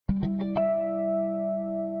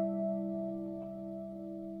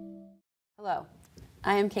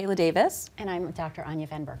I am Kayla Davis. And I'm Dr. Anya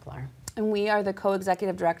Van Berkelaar. And we are the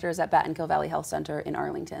co-executive directors at Battenkill Valley Health Center in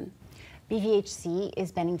Arlington. BVHC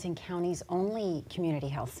is Bennington County's only community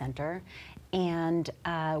health center, and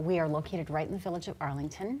we are located right in the village of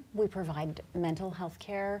Arlington. We provide mental health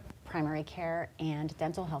care, primary care, and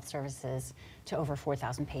dental health services to over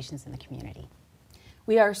 4,000 patients in the community.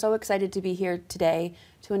 We are so excited to be here today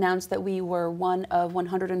to announce that we were one of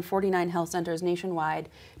 149 health centers nationwide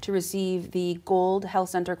to receive the Gold Health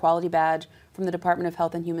Center Quality Badge from the Department of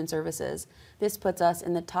Health and Human Services. This puts us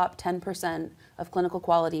in the top 10% of clinical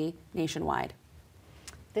quality nationwide.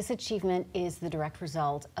 This achievement is the direct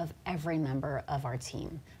result of every member of our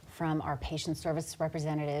team, from our patient service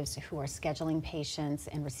representatives who are scheduling patients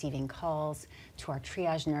and receiving calls, to our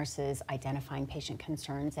triage nurses identifying patient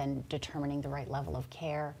concerns and determining the right level of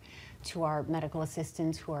care, to our medical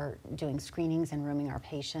assistants who are doing screenings and rooming our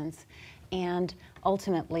patients, and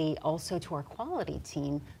ultimately also to our quality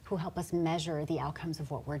team who help us measure the outcomes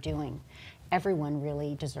of what we're doing. Everyone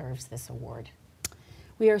really deserves this award.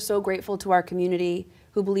 We are so grateful to our community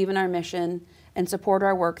who believe in our mission and support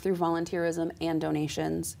our work through volunteerism and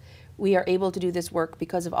donations. We are able to do this work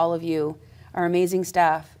because of all of you, our amazing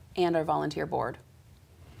staff, and our volunteer board.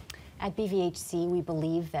 At BVHC, we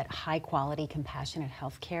believe that high-quality, compassionate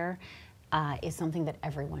healthcare is something that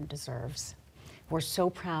everyone deserves. We're so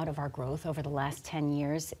proud of our growth over the last 10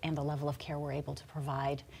 years and the level of care we're able to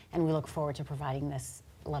provide, and we look forward to providing this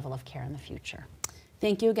level of care in the future.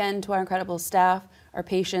 Thank you again to our incredible staff, our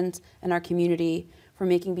patients, and our community for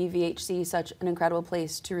making BVHC such an incredible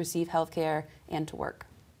place to receive health care and to work.